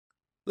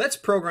Let's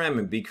program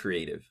and be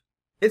creative.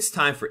 It's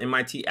time for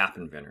MIT App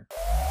Inventor.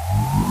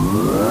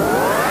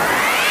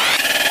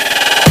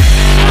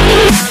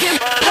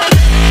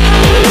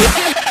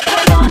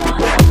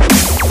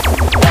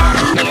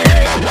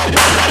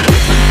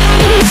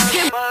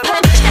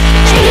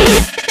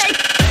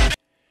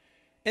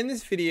 In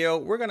this video,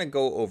 we're going to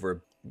go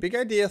over Big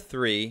Idea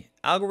 3,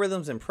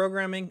 Algorithms and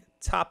Programming,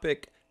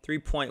 Topic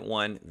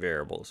 3.1,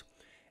 Variables.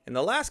 In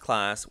the last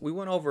class, we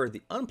went over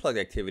the unplugged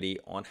activity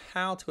on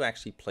how to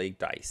actually play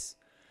dice.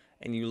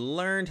 And you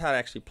learned how to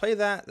actually play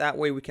that. That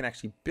way we can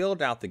actually build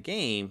out the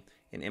game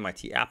in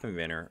MIT App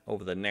Inventor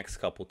over the next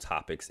couple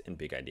topics in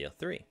Big Idea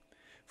 3.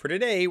 For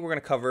today, we're going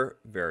to cover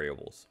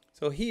variables.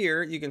 So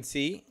here you can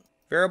see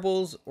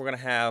variables, we're going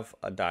to have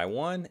a die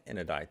 1 and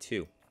a die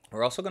 2.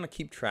 We're also going to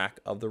keep track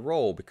of the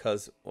roll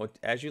because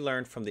as you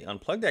learned from the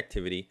unplugged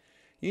activity,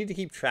 you need to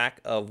keep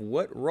track of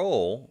what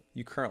roll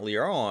you currently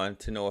are on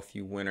to know if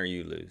you win or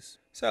you lose.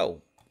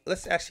 So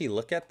let's actually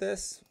look at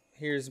this.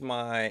 Here's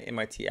my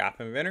MIT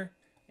App Inventor.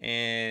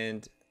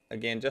 And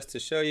again, just to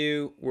show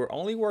you, we're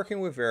only working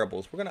with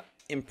variables. We're going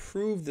to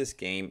improve this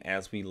game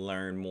as we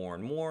learn more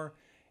and more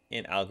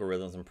in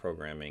algorithms and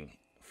programming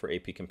for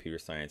AP Computer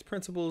Science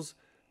Principles,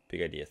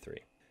 Big Idea 3.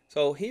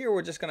 So here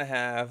we're just going to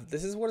have,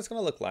 this is what it's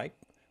going to look like.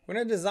 We're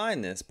going to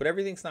design this, but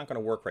everything's not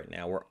going to work right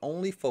now. We're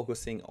only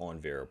focusing on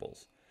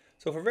variables.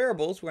 So for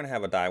variables, we're going to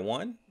have a die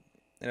 1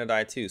 and a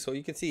die 2. So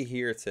you can see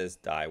here it says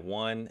die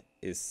 1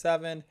 is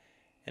 7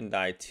 and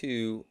die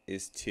 2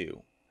 is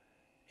 2.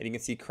 And you can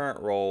see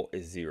current roll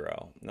is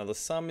 0. Now the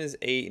sum is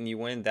 8 and you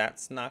win.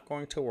 That's not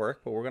going to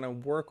work, but we're going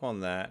to work on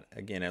that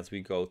again as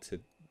we go to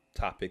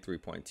topic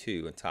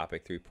 3.2 and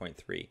topic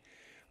 3.3.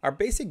 Our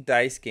basic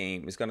dice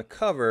game is going to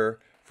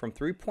cover from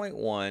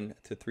 3.1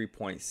 to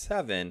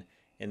 3.7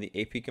 in the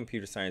AP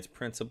Computer Science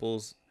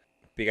Principles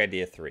Big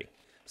Idea 3.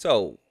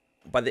 So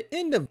by the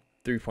end of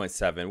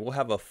 3.7, we'll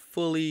have a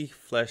fully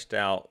fleshed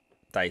out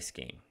dice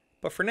game.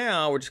 But for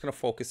now, we're just going to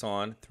focus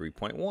on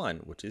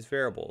 3.1, which is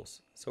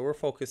variables. So we're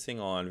focusing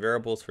on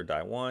variables for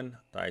die 1,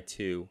 die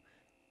 2,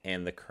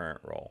 and the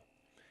current roll.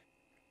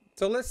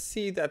 So let's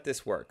see that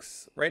this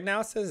works. Right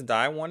now it says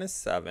die 1 is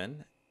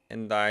 7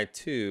 and die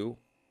 2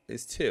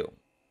 is 2.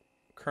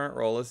 Current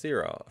roll is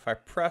 0. If I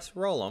press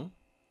roll them,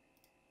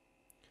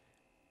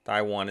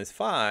 die 1 is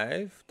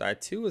 5, die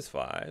 2 is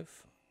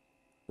 5,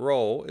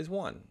 roll is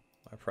 1.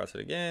 I press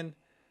it again,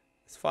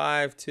 it's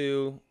 5,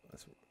 2.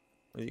 As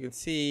you can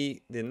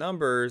see, the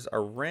numbers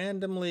are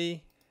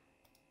randomly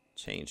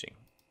changing.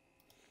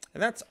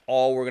 And that's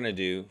all we're going to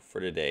do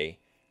for today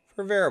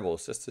for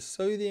variables, just to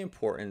show you the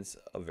importance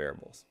of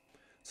variables.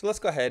 So let's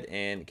go ahead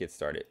and get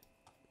started.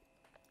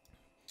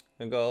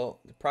 I'm going to go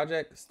to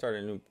project, start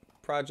a new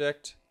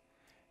project,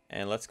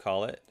 and let's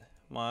call it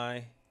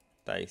my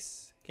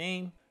dice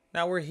game.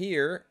 Now we're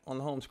here on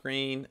the home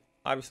screen.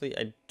 Obviously,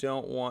 I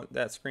don't want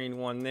that screen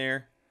 1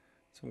 there.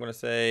 So I'm going to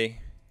say,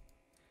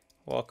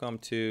 welcome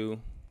to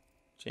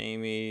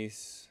Jamie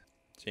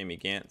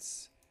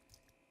Gant's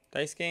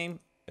dice game.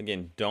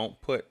 Again,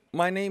 don't put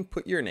my name,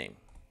 put your name.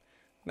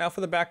 Now for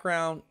the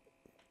background,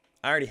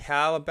 I already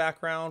have a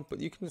background,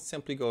 but you can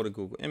simply go to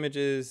Google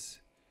Images,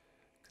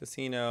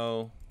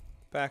 Casino,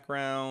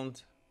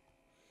 Background,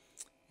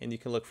 and you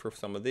can look for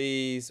some of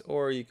these,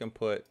 or you can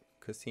put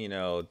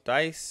Casino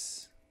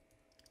Dice,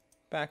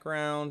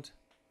 Background.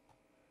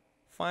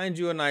 Find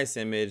you a nice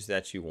image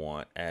that you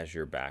want as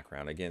your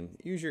background. Again,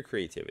 use your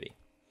creativity.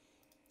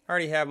 I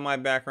already have my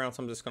background,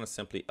 so I'm just going to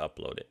simply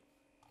upload it.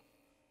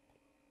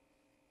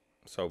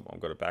 So I'll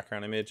go to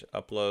background image,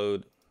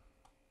 upload,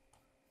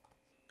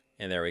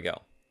 and there we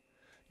go.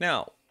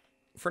 Now,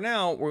 for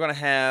now, we're going to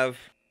have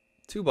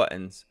 2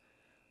 buttons.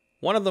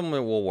 One of them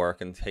will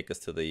work and take us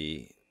to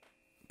the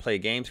play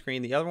game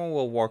screen. The other one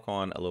we'll work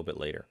on a little bit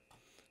later.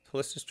 So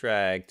let's just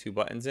drag 2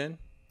 buttons in.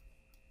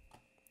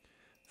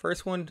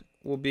 First one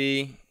will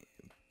be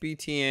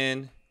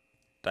BTN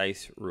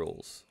dice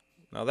rules.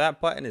 Now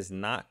that button is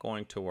not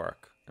going to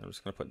work. I'm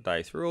just going to put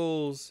dice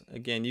rules.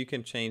 Again, you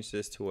can change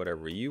this to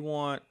whatever you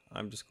want.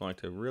 I'm just going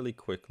to really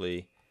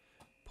quickly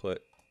play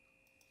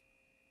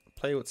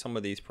with some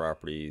of these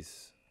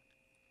properties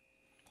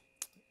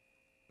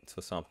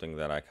to something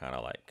that I kind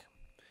of like.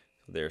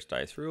 So there's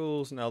dice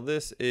rules. Now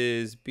this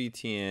is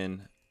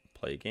BTN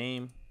play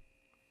game.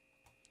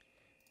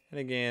 And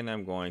again,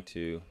 I'm going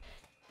to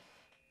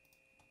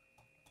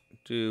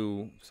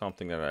do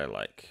something that I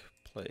like,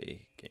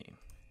 play game.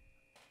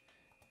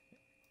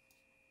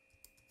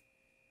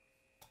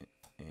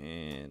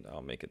 And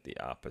I'll make it the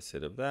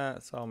opposite of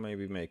that. So I'll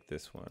maybe make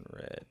this one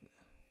red.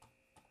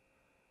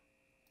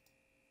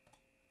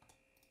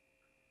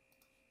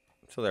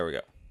 So there we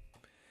go.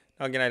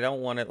 Now again, I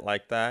don't want it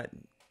like that.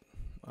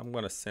 I'm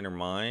going to center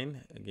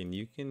mine. Again,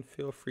 you can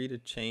feel free to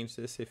change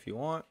this if you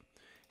want.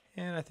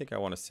 And I think I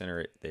want to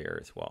center it there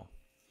as well.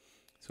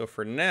 So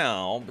for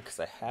now, because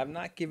I have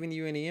not given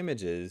you any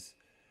images,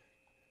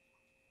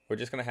 we're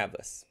just going to have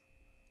this.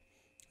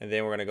 And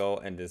then we're going to go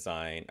and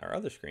design our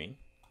other screen.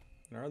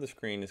 And our other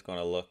screen is going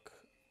to look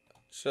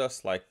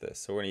just like this.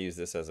 So we're going to use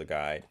this as a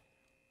guide.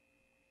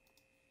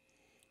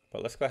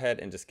 But let's go ahead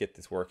and just get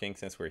this working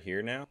since we're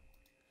here now.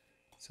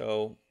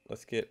 So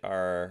let's get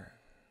our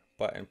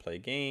button play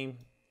game.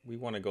 We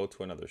want to go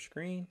to another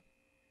screen.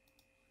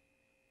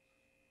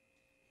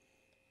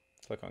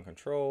 Click on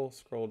control,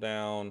 scroll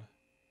down,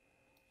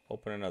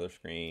 open another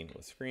screen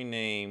with screen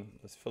name.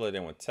 Let's fill it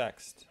in with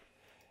text.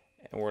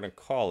 And we're going to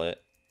call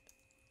it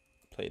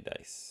play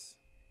dice.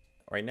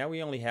 Right now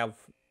we only have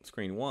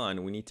screen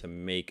 1. We need to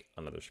make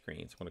another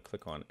screen. So I'm going to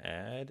click on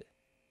add.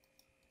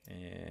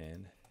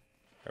 And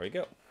there we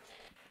go.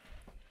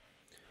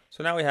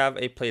 So now we have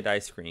a play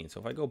dice screen. So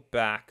if I go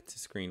back to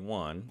screen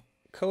 1,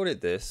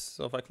 coded this.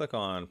 So if I click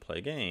on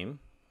play game,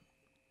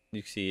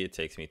 you see it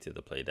takes me to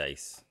the play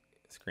dice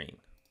screen.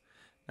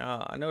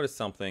 Now I noticed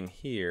something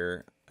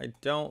here. I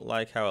don't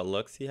like how it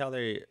looks. See how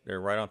they're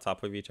right on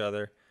top of each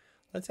other?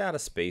 Let's add a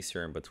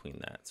spacer in between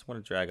that. So I'm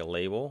going to drag a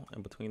label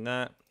in between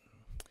that.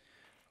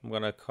 I'm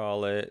going to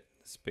call it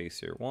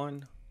spacer 1.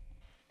 I'm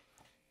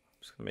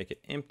just going to make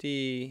it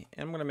empty.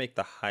 And I'm going to make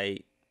the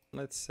height,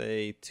 let's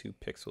say 2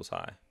 pixels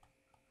high.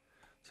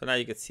 So now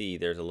you can see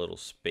there's a little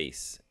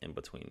space in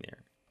between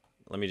there.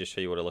 Let me just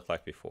show you what it looked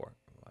like before.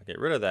 I get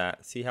rid of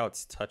that. See how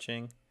it's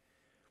touching?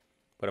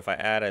 But if I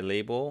add a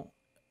label,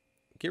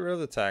 get rid of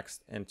the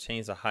text and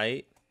change the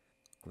height,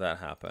 that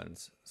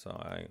happens. So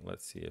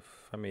let's see,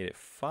 if I made it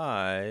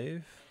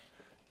 5,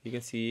 you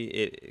can see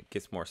it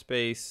gets more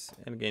space.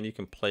 And again, you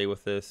can play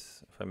with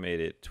this. If I made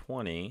it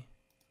 20,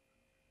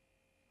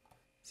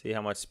 see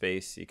how much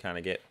space you kind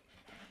of get.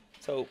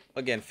 So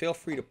again, feel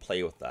free to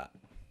play with that.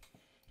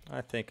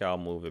 I think I'll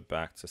move it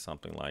back to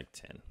something like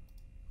 10.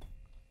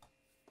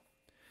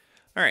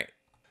 All right,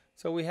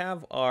 so we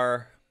have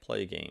our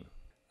play game.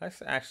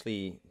 Let's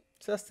actually,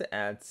 just to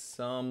add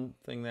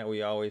something that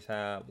we always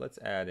have, let's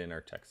add in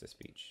our text to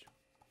speech.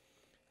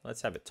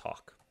 Let's have it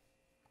talk.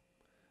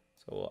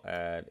 So we'll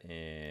add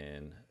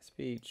in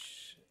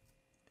speech.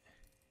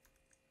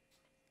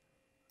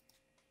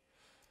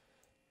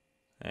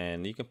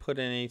 And you can put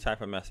in any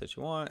type of message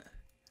you want.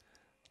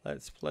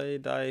 Let's play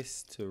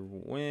dice to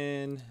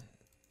win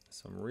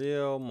some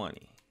real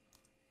money.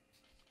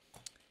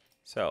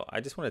 So I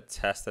just want to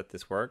test that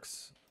this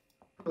works.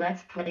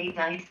 Let's play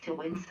dice to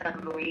win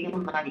some real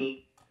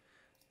money.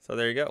 So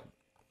there you go. All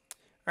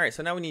right,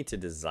 so now we need to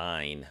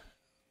design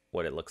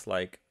what it looks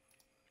like.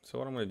 So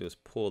what I'm going to do is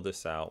pull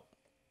this out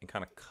and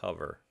kind of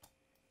cover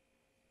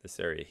this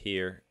area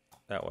here.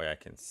 That way I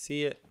can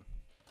see it.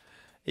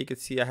 You can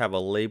see I have a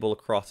label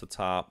across the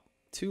top.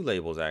 2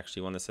 labels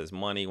actually. One that says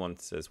money, one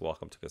that says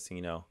welcome to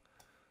casino.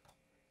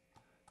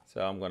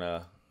 So I'm going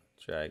to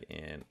drag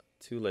in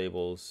 2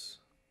 labels.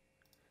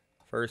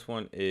 First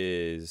one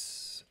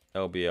is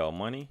LBL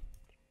money.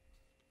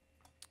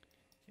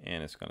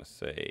 And it's going to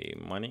say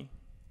money.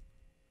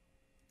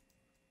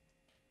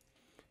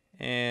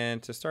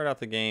 And to start out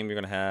the game, you're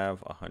going to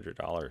have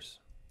 $100.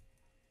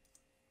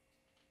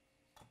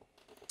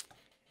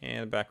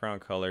 And the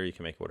background color, you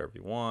can make it whatever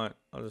you want.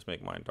 I'll just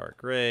make mine dark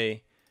gray.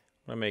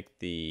 I'm going to make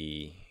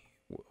the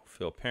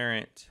fill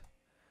parent.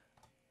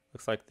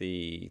 Looks like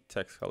the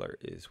text color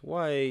is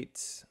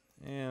white.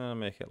 And I'll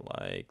make it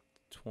like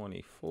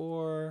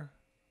 24.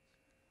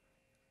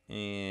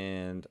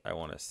 And I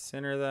want to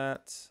center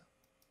that.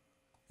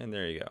 And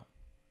there you go.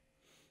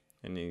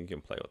 And then you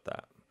can play with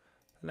that.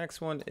 The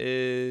next one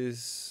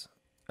is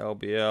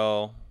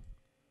LBL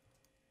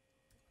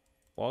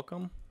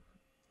welcome.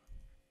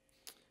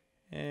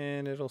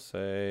 And it'll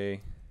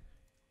say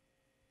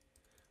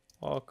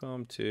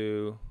welcome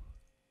to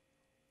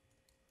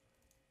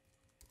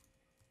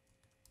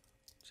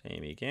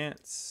Jamie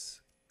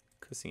Gant's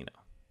casino.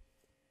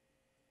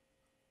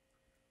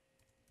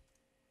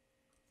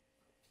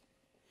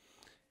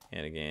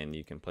 And again,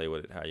 you can play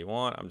with it how you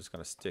want. I'm just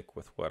going to stick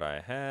with what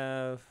I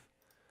have.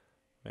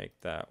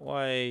 Make that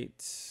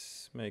white.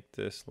 Make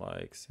this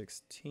like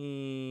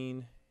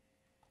 16.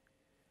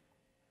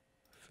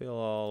 Fill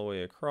all the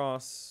way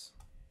across.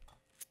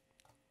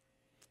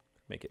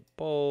 Make it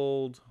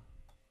bold.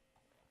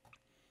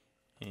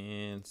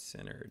 And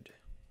centered.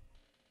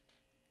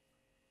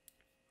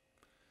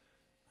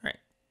 All right.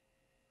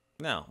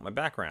 Now, my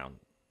background.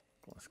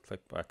 Let's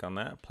click back on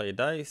that. Play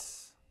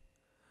dice.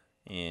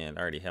 And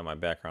I already have my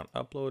background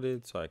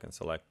uploaded, so I can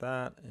select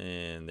that.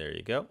 And there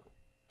you go.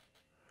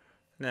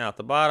 Now at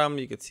the bottom,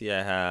 you can see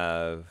I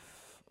have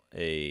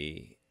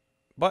a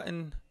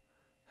button,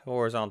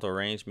 horizontal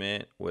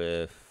arrangement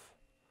with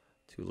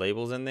 2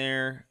 labels in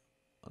there,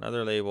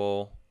 another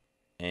label,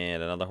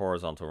 and another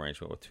horizontal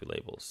arrangement with 2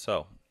 labels.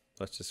 So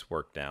let's just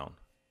work down.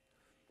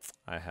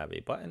 I have a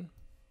button,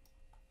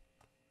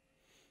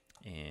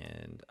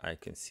 and I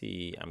can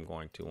see I'm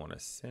going to want to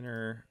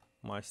center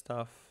my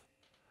stuff.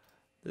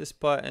 This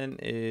button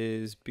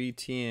is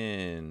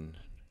BTN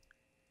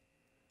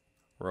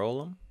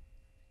roll 'em.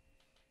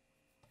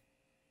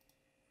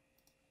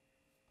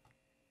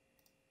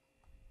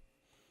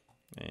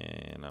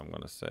 And I'm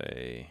going to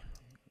say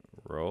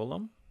roll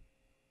 'em.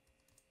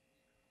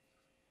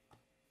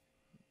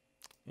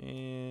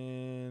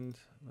 And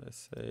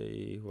let's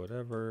say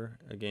whatever.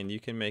 Again, you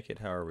can make it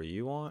however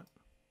you want.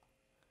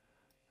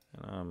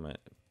 And I'm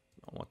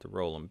I want to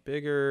roll them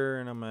bigger,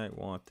 and I might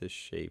want this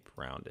shape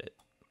rounded.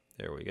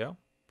 There we go.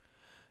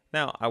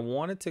 Now, I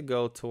want it to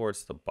go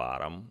towards the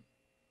bottom.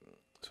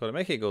 So to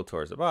make it go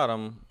towards the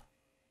bottom,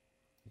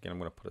 again, I'm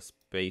going to put a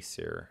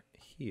spacer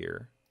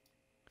here.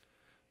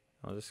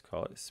 I'll just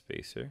call it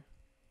spacer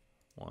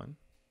 1.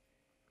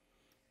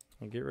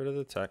 I'll get rid of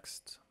the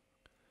text.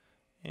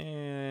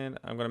 And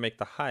I'm going to make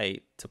the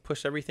height to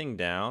push everything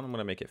down. I'm going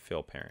to make it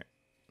fill parent.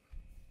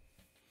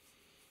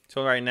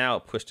 So right now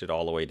it pushed it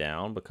all the way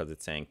down because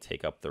it's saying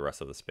take up the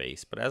rest of the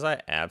space. But as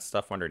I add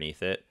stuff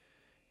underneath it,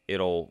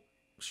 it'll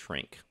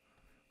shrink.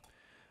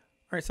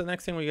 All right, so the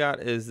next thing we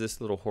got is this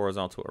little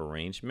horizontal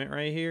arrangement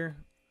right here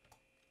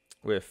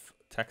with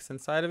text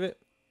inside of it.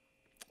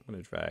 I'm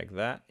going to drag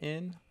that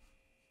in.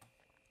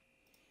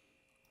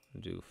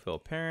 Do fill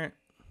parent.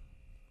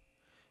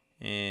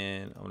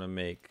 And I'm going to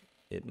make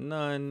it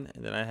none.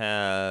 And then I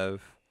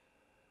have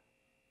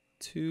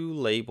 2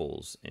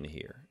 labels in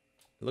here.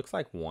 It looks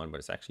like 1, but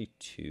it's actually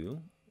 2.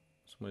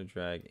 So I'm going to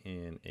drag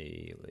in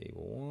a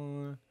label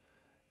 1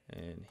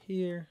 and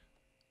here.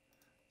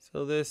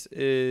 So this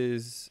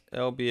is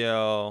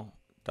LBL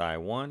die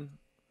 1.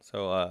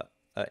 So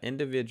an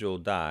individual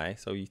die.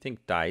 So you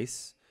think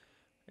dice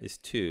is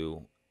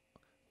 2.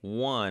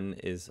 1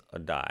 is a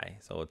die.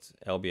 So it's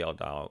LBL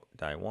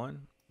die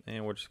 1.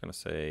 And we're just going to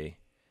say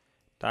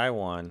die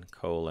 1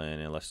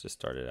 colon, and let's just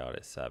start it out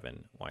at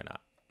 7. Why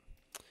not?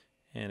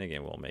 And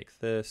again, we'll make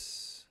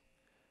this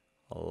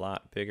a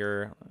lot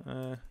bigger.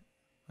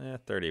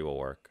 30 will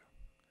work.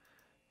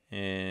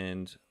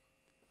 And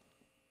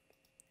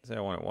say I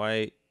want it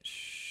white,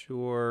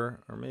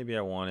 sure. Or maybe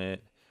I want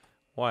it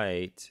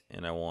white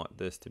and I want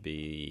this to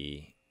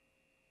be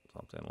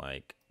something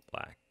like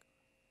black.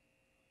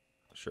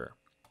 Sure.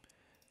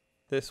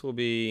 This will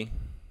be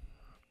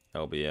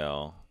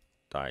LBL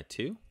die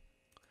 2.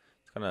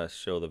 It's going to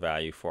show the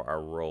value for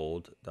our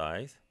rolled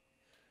dies.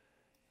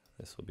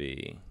 This will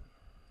be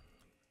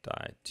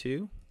die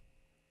 2.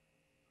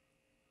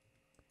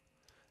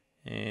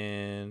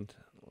 And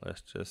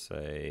let's just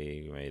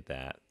say we made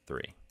that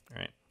 3,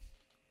 right?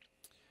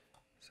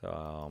 So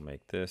I'll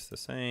make this the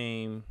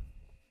same.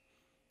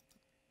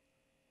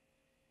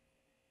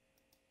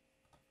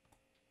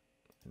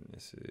 And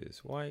this is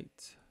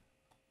white.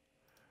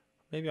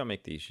 Maybe I'll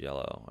make these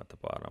yellow at the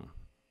bottom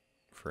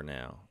for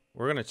now.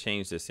 We're going to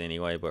change this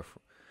anyway, but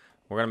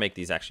we're going to make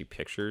these actually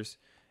pictures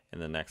in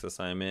the next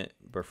assignment.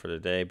 But for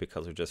today,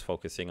 because we're just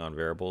focusing on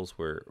variables,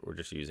 we're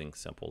just using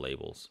simple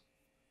labels.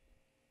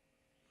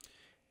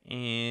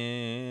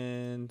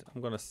 And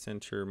I'm going to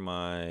center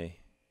my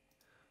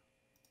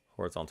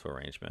horizontal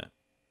arrangement.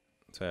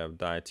 So I have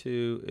die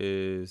 2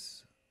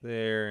 is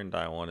there and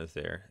die 1 is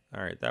there.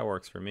 All right, that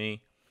works for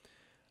me.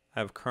 I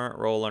have current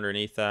roll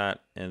underneath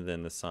that and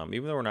then the sum.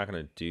 Even though we're not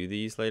going to do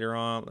these later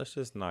on, let's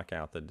just knock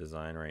out the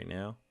design right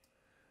now.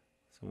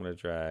 So I'm going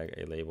to drag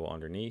a label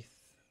underneath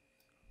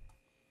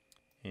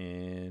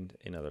and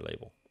another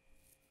label.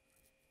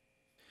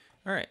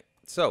 All right,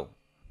 so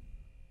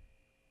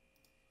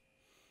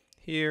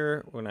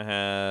here we're going to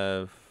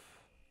have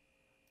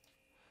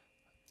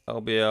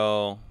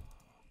LBL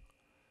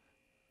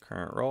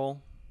current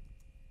roll,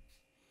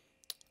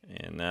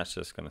 and that's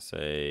just going to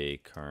say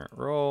current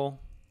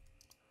roll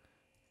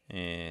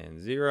and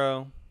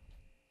 0,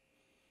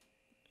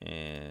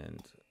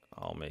 and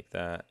I'll make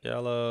that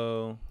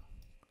yellow,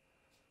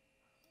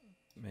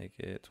 make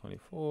it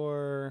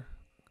 24,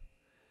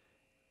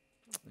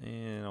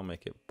 and I'll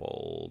make it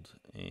bold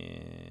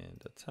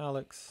and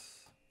italics.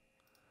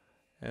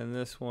 And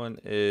this one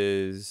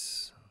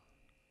is,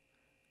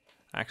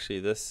 actually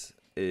this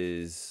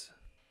is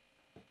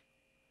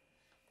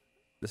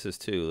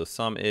 2. The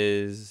sum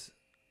is,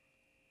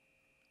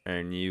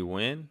 and you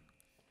win.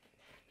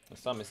 The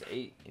sum is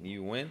 8 and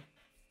you win.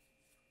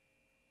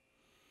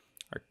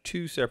 Are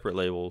 2 separate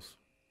labels.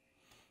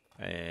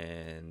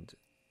 And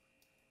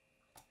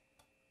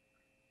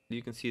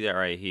you can see that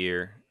right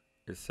here.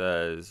 It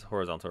says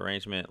horizontal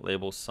arrangement,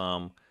 label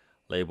sum,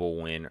 label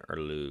win or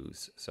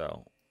lose.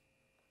 So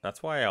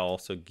that's why I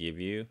also give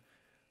you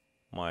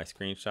my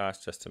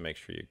screenshots just to make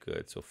sure you're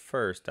good. So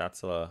first, I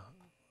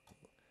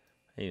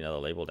need another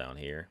label down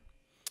here.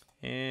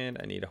 And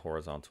I need a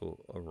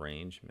horizontal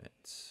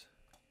arrangement.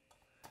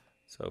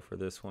 So for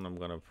this one, I'm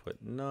going to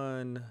put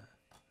none.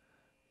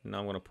 Now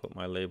I'm going to put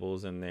my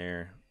labels in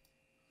there.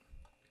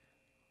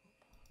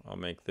 I'll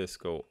make this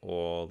go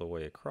all the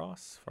way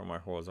across for my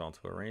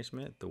horizontal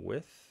arrangement, the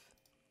width.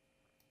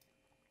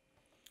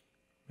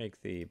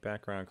 Make the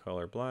background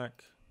color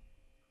black.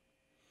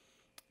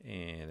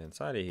 And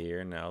inside of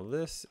here, now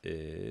this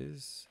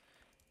is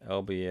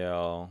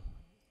LBL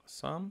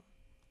sum.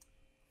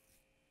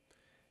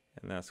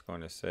 And that's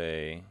going to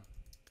say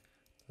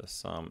the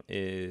sum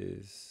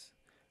is,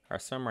 our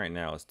sum right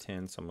now is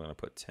 10, so I'm going to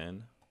put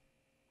 10.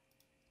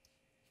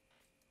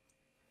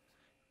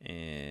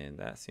 And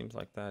that seems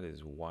like that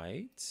is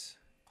white.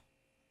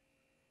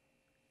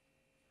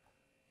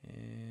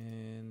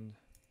 And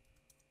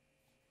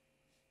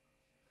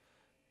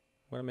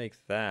I'm going to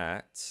make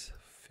that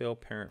fill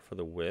parent for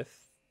the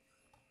width.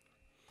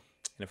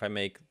 And if I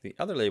make the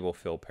other label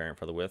fill parent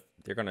for the width,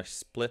 they're going to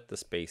split the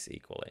space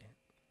equally.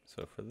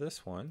 So for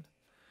this one,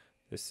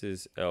 this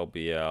is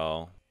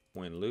LBL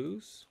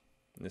win-lose.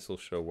 This will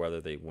show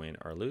whether they win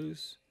or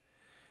lose.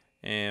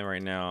 And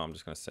right now, I'm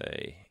just going to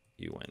say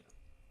you win.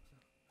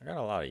 I got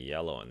a lot of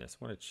yellow in this.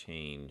 I'm going to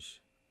change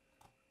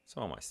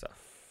some of my stuff.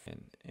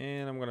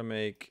 And I'm going to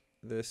make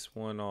this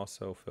one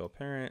also fill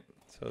parent.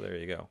 So there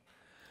you go.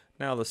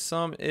 Now the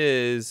sum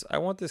is, I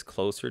want this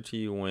closer to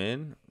you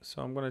win.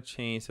 So I'm going to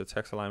change the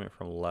text alignment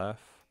from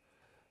left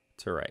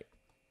to right.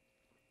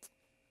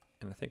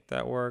 And I think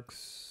that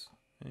works.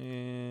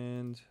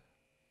 And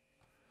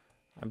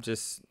I've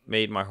just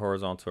made my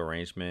horizontal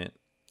arrangement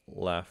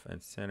left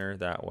and center.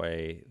 That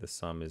way the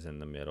sum is in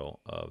the middle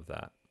of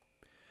that.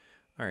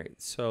 All right,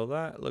 so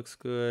that looks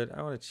good.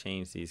 I want to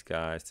change these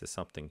guys to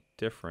something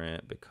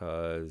different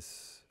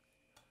because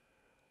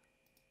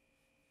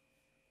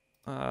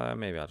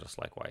maybe I'll just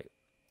like white.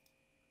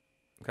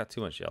 I've got too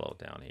much yellow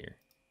down here.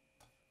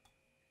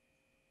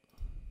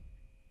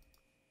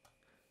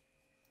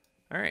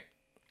 All right.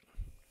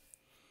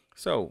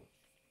 So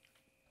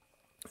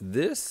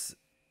this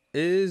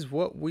is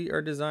what we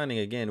are designing.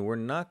 Again, we're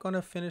not going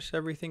to finish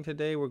everything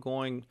today. We're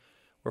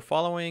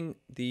following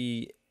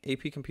the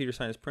AP Computer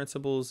Science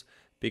principles,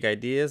 big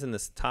ideas in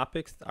this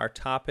topic. Our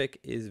topic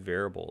is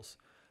variables.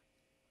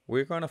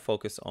 We're going to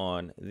focus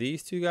on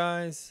these two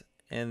guys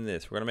and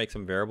this. We're going to make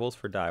some variables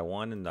for die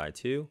 1 and die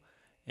 2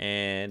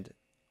 and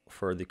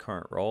for the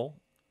current role.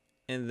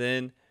 And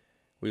then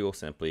we will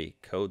simply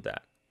code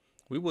that.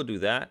 We will do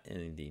that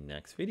in the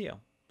next video.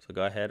 So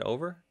go ahead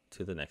over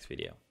to the next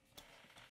video.